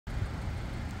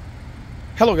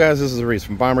Hello guys, this is Reese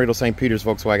from Bommarito St. Peter's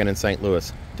Volkswagen in St.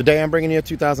 Louis. Today I'm bringing you a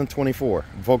 2024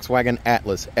 Volkswagen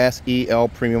Atlas SEL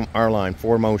Premium R-Line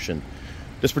 4Motion.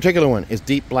 This particular one is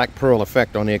deep black pearl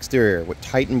effect on the exterior with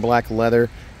tightened black leather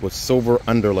with silver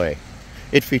underlay.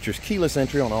 It features keyless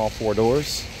entry on all four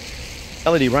doors,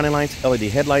 LED running lights, LED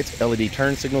headlights, LED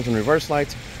turn signals and reverse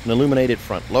lights, an illuminated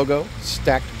front logo,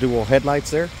 stacked dual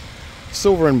headlights there,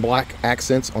 silver and black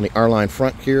accents on the R-Line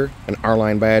front here, an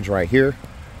R-Line badge right here,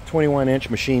 21-inch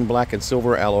machine black and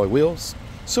silver alloy wheels,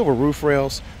 silver roof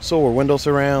rails, silver window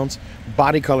surrounds,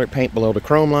 body colored paint below the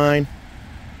chrome line,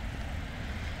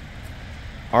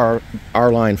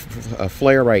 R-Line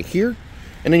flare right here,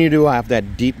 and then you do have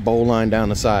that deep bow line down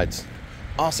the sides.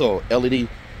 Also, LED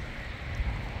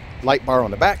light bar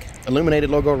on the back, illuminated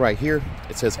logo right here.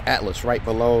 It says Atlas right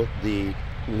below the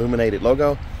illuminated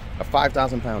logo. A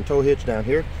 5,000-pound tow hitch down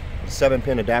here,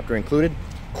 7-pin adapter included,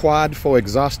 quad for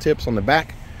exhaust tips on the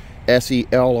back,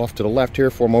 SEL off to the left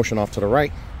here, 4Motion off to the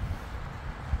right.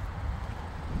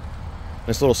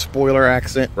 This little spoiler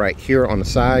accent right here on the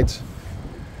sides.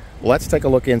 Let's take a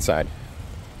look inside.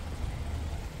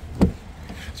 So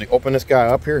you open this guy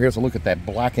up here. Here's a look at that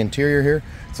black interior here.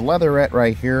 It's a leatherette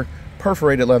right here,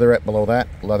 perforated leatherette below that,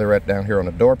 leatherette down here on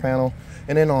the door panel,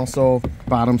 and then also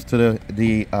bottoms to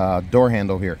the door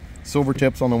handle here. Silver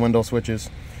tips on the window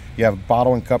switches. You have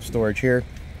bottle and cup storage here.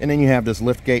 And then you have this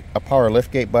lift gate, a power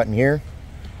lift gate button here.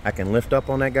 I can lift up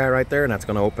on that guy right there, and that's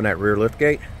going to open that rear lift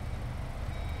gate.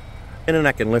 And then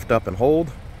I can lift up and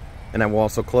hold, and I will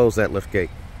also close that lift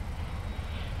gate.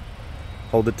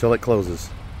 Hold it till it closes.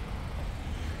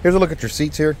 Here's a look at your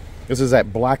seats here. This is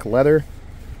that black leather,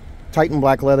 Titan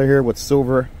black leather here with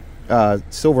silver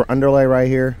underlay right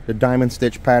here. The diamond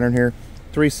stitch pattern here.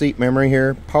 3-seat memory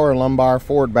here. Power lumbar,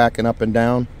 forward, back, and up and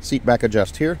down. Seat back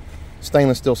adjust here.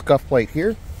 Stainless steel scuff plate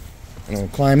here. I'm going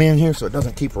to climb in here so it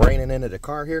doesn't keep raining into the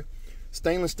car here.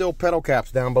 Stainless steel pedal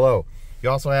caps down below. You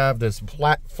also have this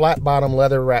flat bottom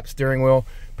leather wrapped steering wheel,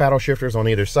 paddle shifters on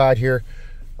either side here,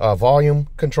 volume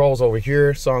controls over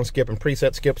here, song skip and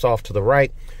preset skips off to the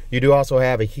right. You do also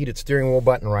have a heated steering wheel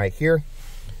button right here.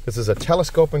 This is a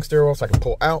telescoping steering wheel, so I can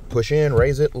pull out, push in,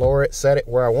 raise it, lower it, set it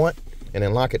where I want, and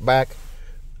then lock it back.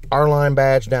 R-Line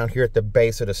badge down here at the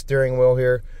base of the steering wheel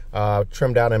here,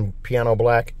 trimmed out in piano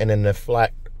black, and then the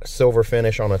flat silver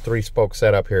finish on a 3-spoke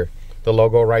setup here. The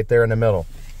logo right there in the middle.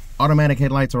 Automatic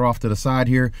headlights are off to the side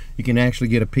here. You can actually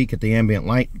get a peek at the ambient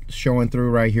light showing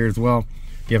through right here as well.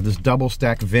 You have this double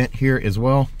stack vent here as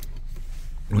well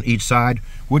on each side.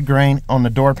 Wood grain on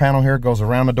the door panel here, goes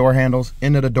around the door handles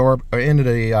into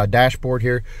the dashboard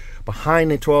here, behind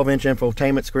the 12-inch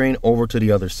infotainment screen over to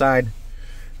the other side.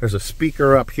 There's a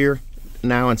speaker up here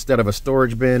now instead of a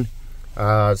storage bin.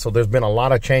 So there's been a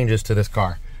lot of changes to this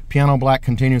car. Piano black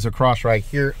continues across right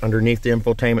here underneath the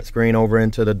infotainment screen over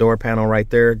into the door panel right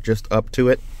there, just up to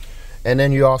it. And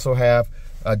then you also have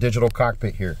a digital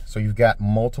cockpit here. So you've got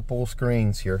multiple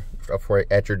screens here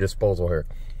at your disposal here.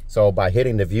 So by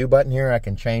hitting the view button here, I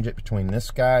can change it between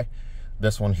this guy,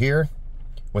 this one here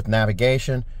with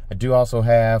navigation. I do also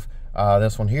have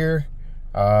this one here,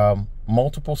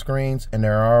 multiple screens, and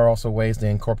there are also ways to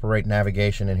incorporate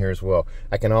navigation in here as well.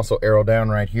 I can also arrow down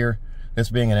right here. This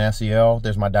being an SEL,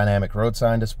 there's my dynamic road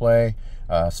sign display,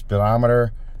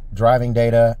 speedometer, driving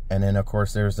data, and then of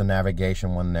course there's the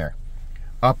navigation one there.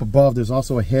 Up above, there's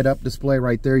also a head-up display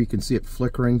right there. You can see it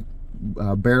flickering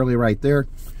barely right there.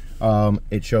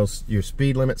 It shows your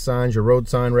speed limit signs, your road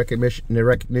sign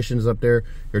recognition is up there.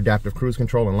 Your adaptive cruise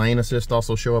control and lane assist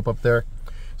also show up there.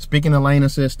 Speaking of lane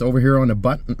assist, over here on the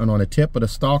button, on the tip of the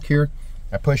stalk here,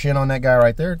 I push in on that guy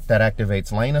right there. That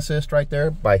activates lane assist right there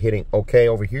by hitting OK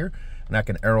over here. And I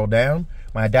can arrow down.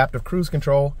 My adaptive cruise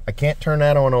control, I can't turn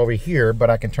that on over here, but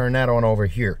I can turn that on over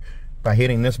here. By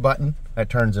hitting this button, that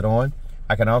turns it on.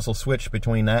 I can also switch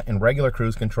between that and regular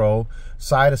cruise control,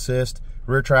 side assist,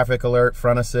 rear traffic alert,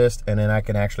 front assist, and then I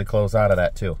can actually close out of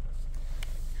that too.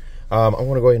 I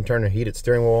want to go ahead and turn the heated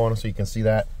steering wheel on so you can see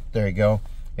that. There you go.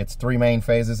 It's 3 main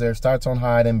phases there. Starts on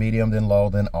high, then medium, then low,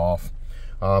 then off.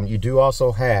 You do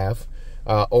also have,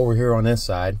 over here on this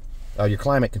side, your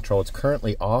climate control. It's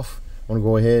currently off. I'm going to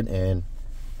go ahead and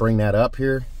bring that up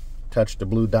here. Touch the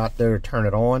blue dot there to turn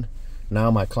it on.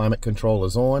 Now my climate control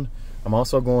is on. I'm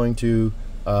also going to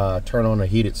turn on the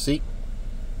heated seat.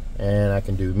 And I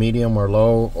can do medium or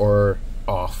low or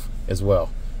off as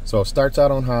well. So it starts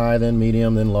out on high, then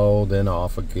medium, then low, then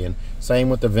off again. Same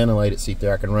with the ventilated seat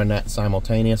there. I can run that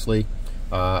simultaneously.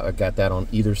 I got that on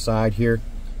either side here.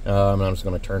 And I'm just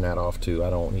going to turn that off too. I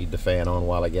don't need the fan on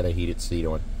while I get a heated seat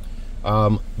on.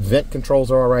 Vent controls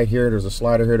are all right here. There's a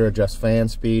slider here to adjust fan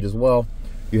speed as well.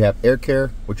 You have air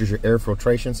care, which is your air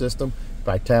filtration system.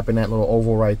 by tapping that little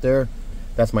oval right there.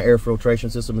 That's my air filtration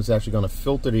system. It's actually going to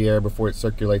filter the air before it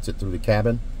circulates it through the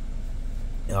cabin.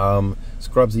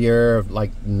 Scrubs the air of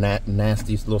like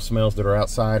nasty little smells that are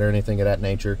outside or anything of that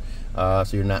nature, so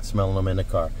you're not smelling them in the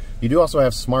car. You do also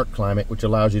have smart climate, which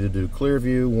allows you to do clear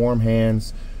view, warm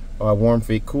hands, warm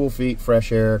feet, cool feet,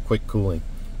 fresh air, quick cooling.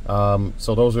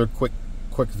 So those are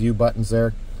quick view buttons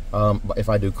there. If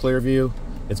I do clear view,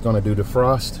 it's going to do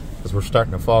defrost because we're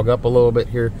starting to fog up a little bit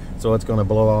here, so it's going to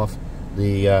blow off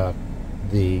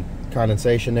the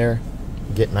condensation there,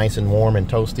 get nice and warm and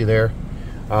toasty there.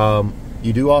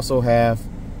 You do also have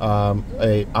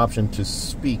a option to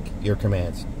speak your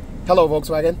commands. Hello,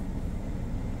 Volkswagen.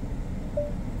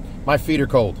 My feet are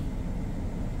cold.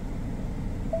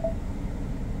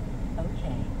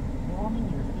 Okay,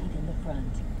 warming your feet in the front.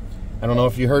 I don't know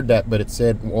if you heard that, but it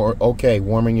said, okay,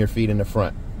 warming your feet in the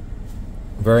front.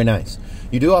 Very nice.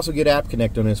 You do also get App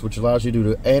Connect on this, which allows you to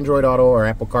do Android Auto or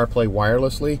Apple CarPlay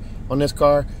wirelessly on this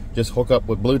car. Just hook up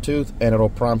with Bluetooth and it'll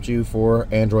prompt you for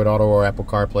Android Auto or Apple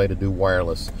CarPlay to do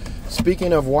wireless.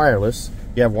 Speaking of wireless,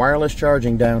 you have wireless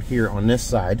charging down here on this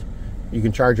side. You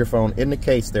can charge your phone in the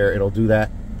case there. It'll do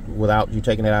that without you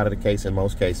taking it out of the case in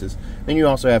most cases. Then you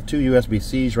also have two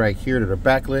USB-Cs right here that are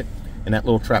backlit, and that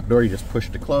little trap door you just push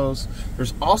to close.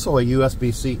 There's also a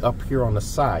USB-C up here on the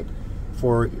side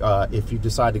for if you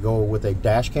decide to go with a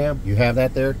dash cam. You have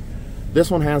that there. This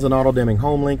one has an auto-dimming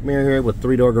home link mirror here with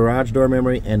 3-door garage door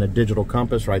memory and a digital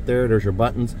compass right there. There's your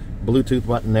buttons, Bluetooth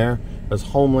button there. This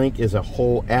home link is a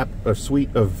whole app, a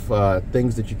suite of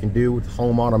things that you can do with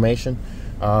home automation.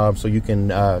 So you can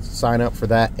sign up for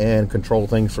that and control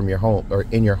things from your home or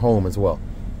in your home as well.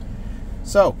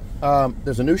 So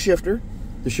there's a new shifter.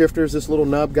 The shifter is this little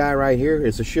nub guy right here.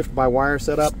 It's a shift by wire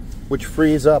setup, which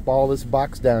frees up all this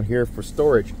box down here for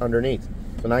storage underneath.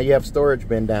 So now you have storage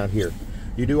bin down here.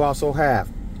 You do also have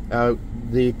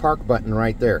the park button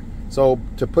right there. So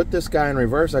to put this guy in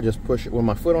reverse, I just push it with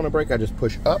my foot on the brake. I just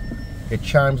push up. It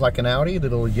chimes like an Audi. The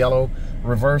little yellow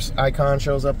reverse icon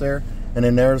shows up there. And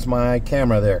then there's my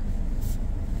camera there.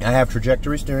 I have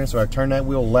trajectory steering, so I turn that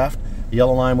wheel left. The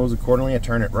yellow line moves accordingly. I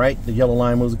turn it right. The yellow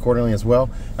line moves accordingly as well.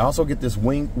 I also get this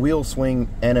wheel swing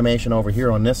animation over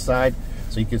here on this side.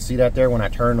 So you can see that there when I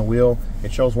turn the wheel.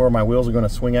 It shows where my wheels are going to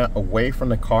swing out away from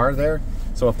the car there.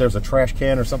 So if there's a trash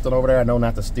can or something over there, I know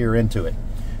not to steer into it.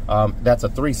 That's a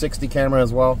 360 camera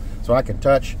as well. So I can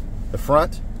touch the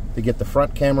front to get the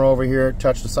front camera over here,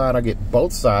 touch the side, I get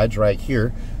both sides right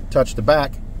here, touch the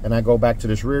back, and I go back to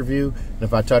this rear view. And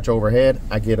if I touch overhead,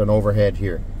 I get an overhead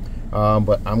here.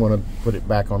 But I'm going to put it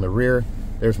back on the rear.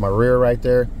 There's my rear right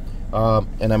there.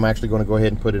 And I'm actually going to go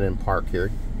ahead and put it in park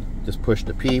here. Just push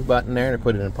the P button there to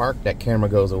put it in park. That camera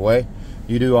goes away.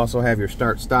 You do also have your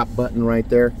start stop button right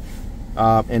there.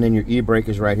 And then your e-brake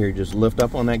is right here. You just lift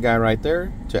up on that guy right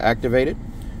there to activate it.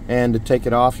 And to take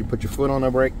it off, you put your foot on the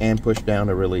brake and push down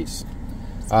to release.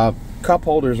 Cup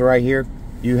holders right here.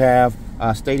 You have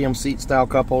stadium seat style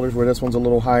cup holders where this one's a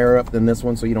little higher up than this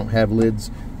one, so you don't have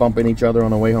lids bumping each other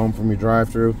on the way home from your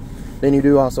drive-through. Then you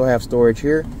do also have storage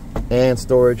here and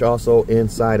storage also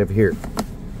inside of here.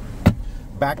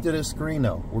 Back to this screen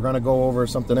though, we're going to go over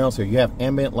something else here. You have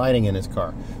ambient lighting in this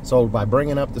car. So by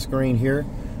bringing up the screen here,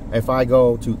 if I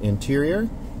go to interior,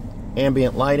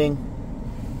 ambient lighting,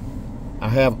 I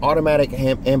have automatic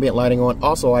ambient lighting on.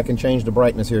 Also, I can change the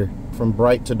brightness here from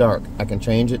bright to dark. I can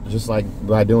change it just like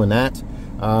by doing that,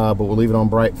 but we'll leave it on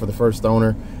bright for the first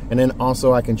owner. And then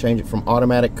also I can change it from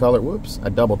automatic color, whoops, I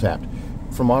double tapped,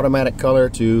 from automatic color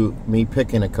to me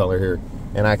picking a color here.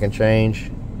 And I can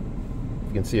change,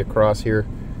 you can see across here,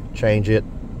 change it.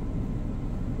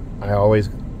 I always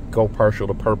go partial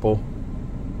to purple.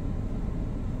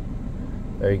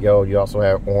 There you go. You also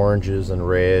have oranges and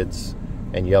reds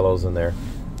and yellows in there,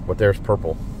 but there's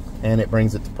purple, and it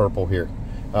brings it to purple here.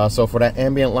 So for that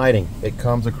ambient lighting, it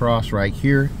comes across right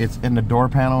here. It's in the door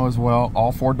panel as well,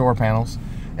 all 4 door panels,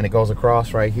 and it goes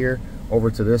across right here over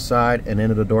to this side and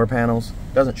into the door panels.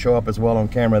 Doesn't show up as well on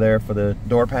camera there for the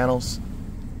door panels.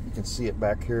 You can see it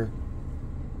back here,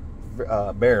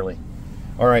 barely.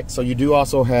 All right, so you do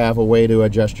also have a way to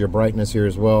adjust your brightness here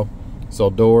as well. So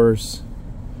doors,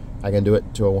 I can do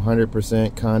it to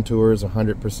 100%, contours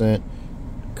 100%,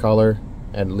 color,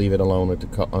 and leave it alone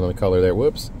with on the color there.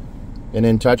 Whoops. And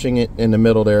then touching it in the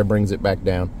middle there brings it back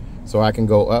down. So I can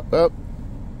go up.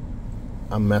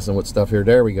 I'm messing with stuff here.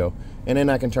 There we go. And then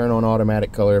I can turn on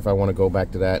automatic color if I want to go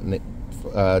back to that, and it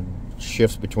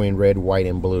shifts between red, white,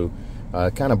 and blue.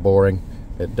 Kind of boring.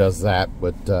 It does that,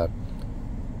 but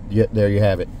there you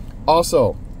have it.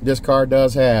 Also, this car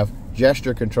does have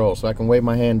gesture control, so I can wave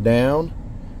my hand down,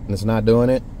 and it's not doing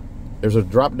it. There's a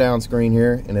drop down screen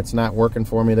here, and it's not working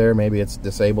for me there. Maybe it's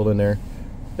disabled in there.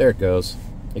 There it goes.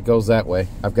 It goes that way.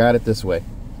 I've got it this way.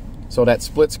 So that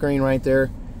split screen right there,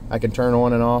 I can turn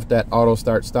on and off that auto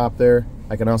start stop there.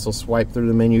 I can also swipe through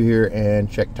the menu here and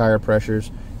check tire pressures,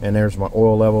 and there's my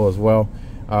oil level as well.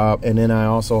 And then I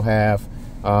also have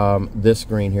this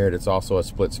screen here that's also a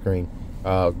split screen.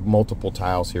 Multiple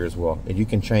tiles here as well, and you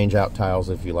can change out tiles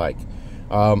if you like.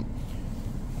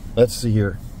 Let's see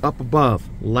here. Up above,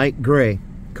 light gray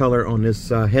color on this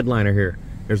headliner here.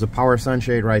 There's a power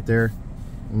sunshade right there.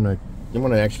 I'm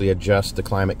gonna actually adjust the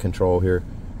climate control here.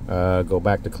 Go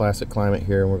back to classic climate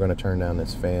here, and we're gonna turn down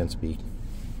this fan speed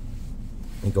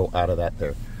and go out of that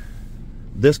there.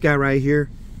 This guy right here,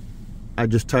 I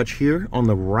just touch here on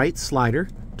the right slider,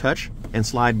 touch and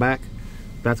slide back.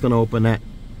 That's gonna open that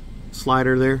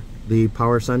slider there, the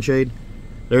power sunshade.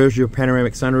 There's your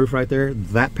panoramic sunroof right there.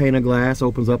 That pane of glass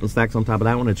opens up and stacks on top of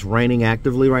that one. It's raining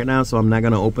actively right now, so I'm not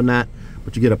gonna open that,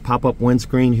 but you get a pop-up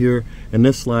windscreen here, and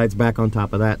this slides back on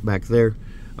top of that back there.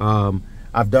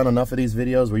 I've done enough of these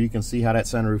videos where you can see how that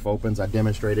sunroof opens. I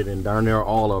demonstrated in darn near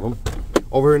all of them.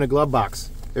 Over in the glove box,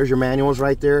 there's your manuals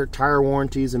right there, tire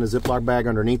warranties in a Ziploc bag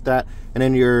underneath that, and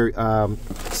then your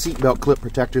seat belt clip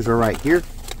protectors are right here.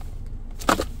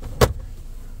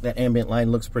 That ambient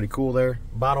lighting looks pretty cool there.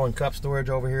 Bottle and cup storage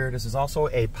over here. This is also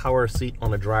a power seat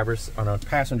on the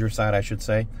passenger side, I should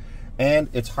say. And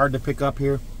it's hard to pick up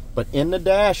here, but in the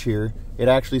dash here, it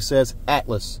actually says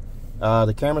Atlas.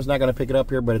 The camera's not gonna pick it up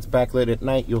here, but it's backlit at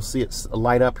night. You'll see it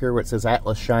light up here where it says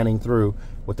Atlas shining through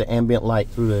with the ambient light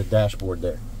through the dashboard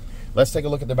there. Let's take a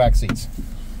look at the back seats.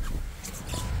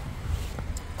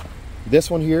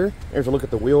 This one here, there's a look at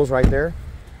the wheels right there.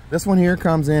 This one here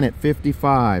comes in at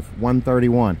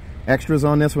 $55,131. Extras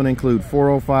on this one include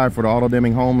 $405 for the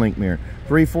auto-dimming home link mirror,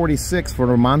 $346 for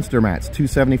the monster mats,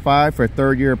 $275 for a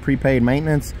third year of prepaid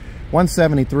maintenance,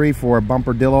 $173 for a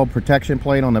bumper dillo protection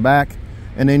plate on the back,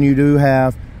 and then you do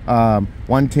have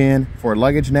 $110 for a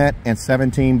luggage net and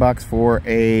 $17 for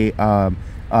a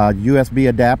USB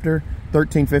adapter.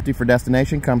 $13.50 for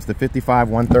destination comes to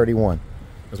 $55,131.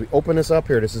 As we open this up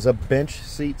here, this is a bench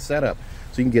seat setup.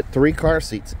 So you can get 3 car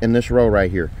seats in this row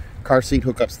right here. Car seat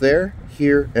hookups there,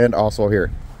 here, and also here.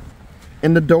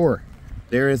 In the door,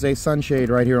 there is a sunshade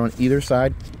right here on either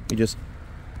side. You just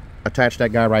attach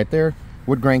that guy right there.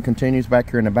 Wood grain continues back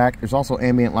here in the back. There's also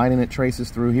ambient lighting that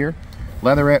traces through here.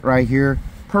 Leatherette right here,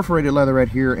 perforated leatherette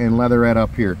here, and leatherette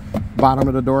up here. Bottom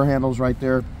of the door handles right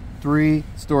there. 3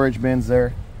 storage bins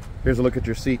there. Here's a look at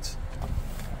your seats.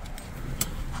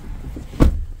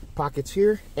 Pockets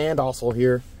here and also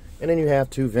here. And then you have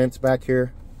 2 vents back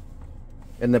here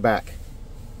in the back.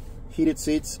 Heated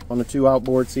seats on the 2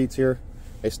 outboard seats here.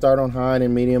 They start on high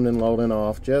and medium, then low and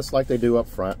off, just like they do up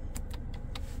front.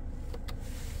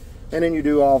 And then you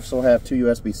do also have 2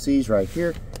 USB-Cs right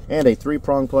here and a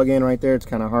 3-prong plug-in right there. It's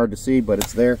kind of hard to see, but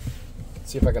it's there. Let's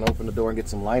see if I can open the door and get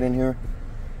some light in here.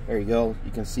 There you go.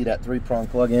 You can see that 3-prong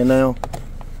plug-in now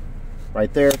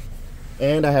right there.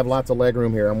 And I have lots of leg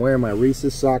room here. I'm wearing my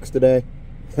Reese's socks today.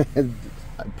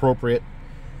 Appropriate.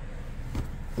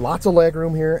 Lots of leg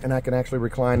room here, and I can actually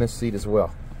recline this seat as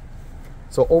well.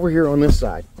 So over here on this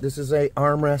side, this is a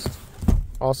armrest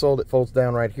also that folds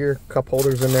down right here. Cup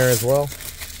holders in there as well.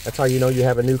 That's how you know you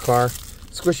have a new car.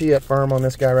 Squishy yet firm on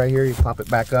this guy right here. You pop it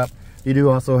back up. You do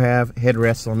also have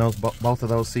headrests on those, both of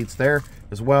those seats there,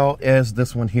 as well as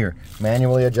this one here.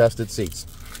 Manually adjusted seats.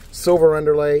 Silver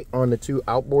underlay on the 2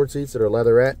 outboard seats that are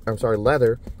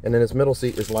leather, and then this middle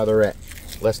seat is leatherette.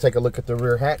 Let's take a look at the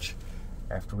rear hatch.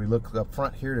 After we look up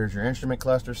front here, there's your instrument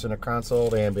cluster, center console,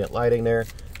 the ambient lighting there,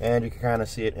 and you can kind of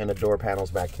see it in the door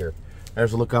panels back here.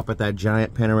 There's a look up at that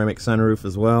giant panoramic sunroof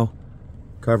as well,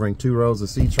 covering 2 rows of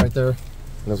seats right there.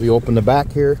 And as we open the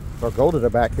back here, or go to the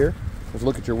back here, let's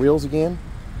look at your wheels again.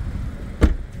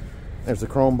 There's the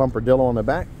chrome bumper dillo on the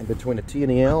back, and between the T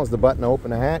and the L is the button to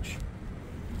open the hatch.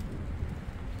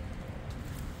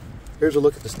 Here's a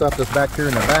look at the stuff that's back here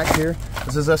in the back here.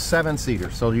 This is a 7-seater,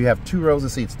 so you have 2 rows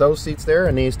of seats. Those seats there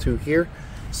and these 2 here.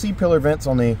 C-pillar vents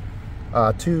on the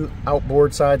 2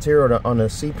 outboard sides here, or on the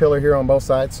C-pillar here on both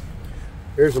sides.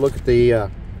 Here's a look at the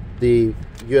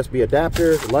USB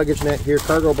adapter, the luggage net here,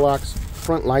 cargo blocks,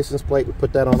 front license plate. We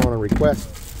put that on a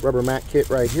request. Rubber mat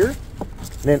kit right here.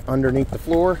 And then underneath the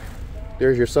floor,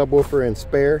 there's your subwoofer and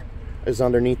spare is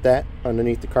underneath that,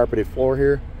 underneath the carpeted floor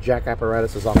here. Jack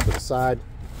apparatus is off to the side.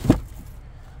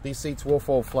 These seats will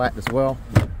fold flat as well.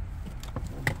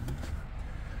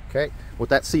 Okay, with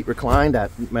that seat reclined, I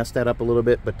messed that up a little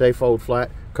bit, but they fold flat,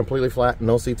 completely flat, and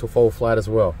those seats will fold flat as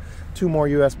well. 2 more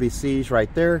USB-Cs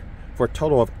right there for a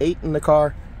total of 8 in the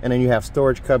car, and then you have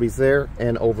storage cubbies there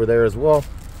and over there as well.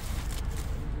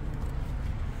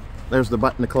 There's the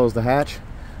button to close the hatch.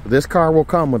 This car will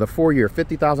come with a 4-year,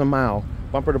 50,000 mile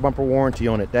bumper to bumper warranty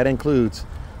on it. That includes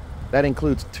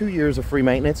 2 years of free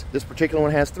maintenance. This particular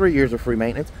one has 3 years of free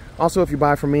maintenance. Also, if you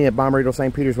buy from me at Bommarito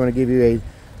St. Peter's, we're going to give you a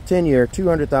 10-year,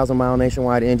 200,000 mile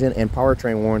nationwide engine and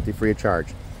powertrain warranty free of charge.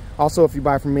 Also, if you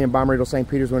buy from me at Bommarito St.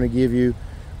 Peter's, we're going to give you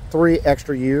 3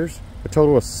 extra years, a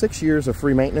total of 6 years of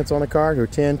free maintenance on the car. Your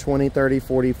 10, 20, 30,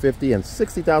 40, 50, and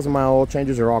 60,000 mile oil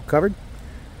changes are all covered.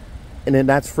 And then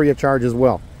that's free of charge as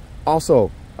well.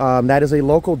 Also, that is a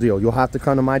local deal. You'll have to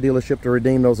come to my dealership to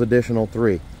redeem those additional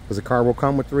 3. Because the car will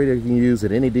come with 3 that you can use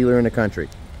at any dealer in the country.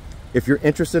 If you're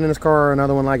interested in this car or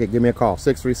another one like it, give me a call.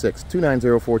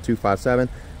 636-290-4257.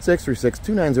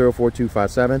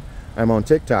 636-290-4257. I'm on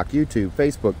TikTok, YouTube,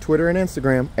 Facebook, Twitter, and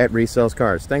Instagram at Reese Sells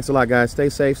Cars. Thanks a lot, guys. Stay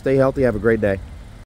safe, stay healthy. Have a great day.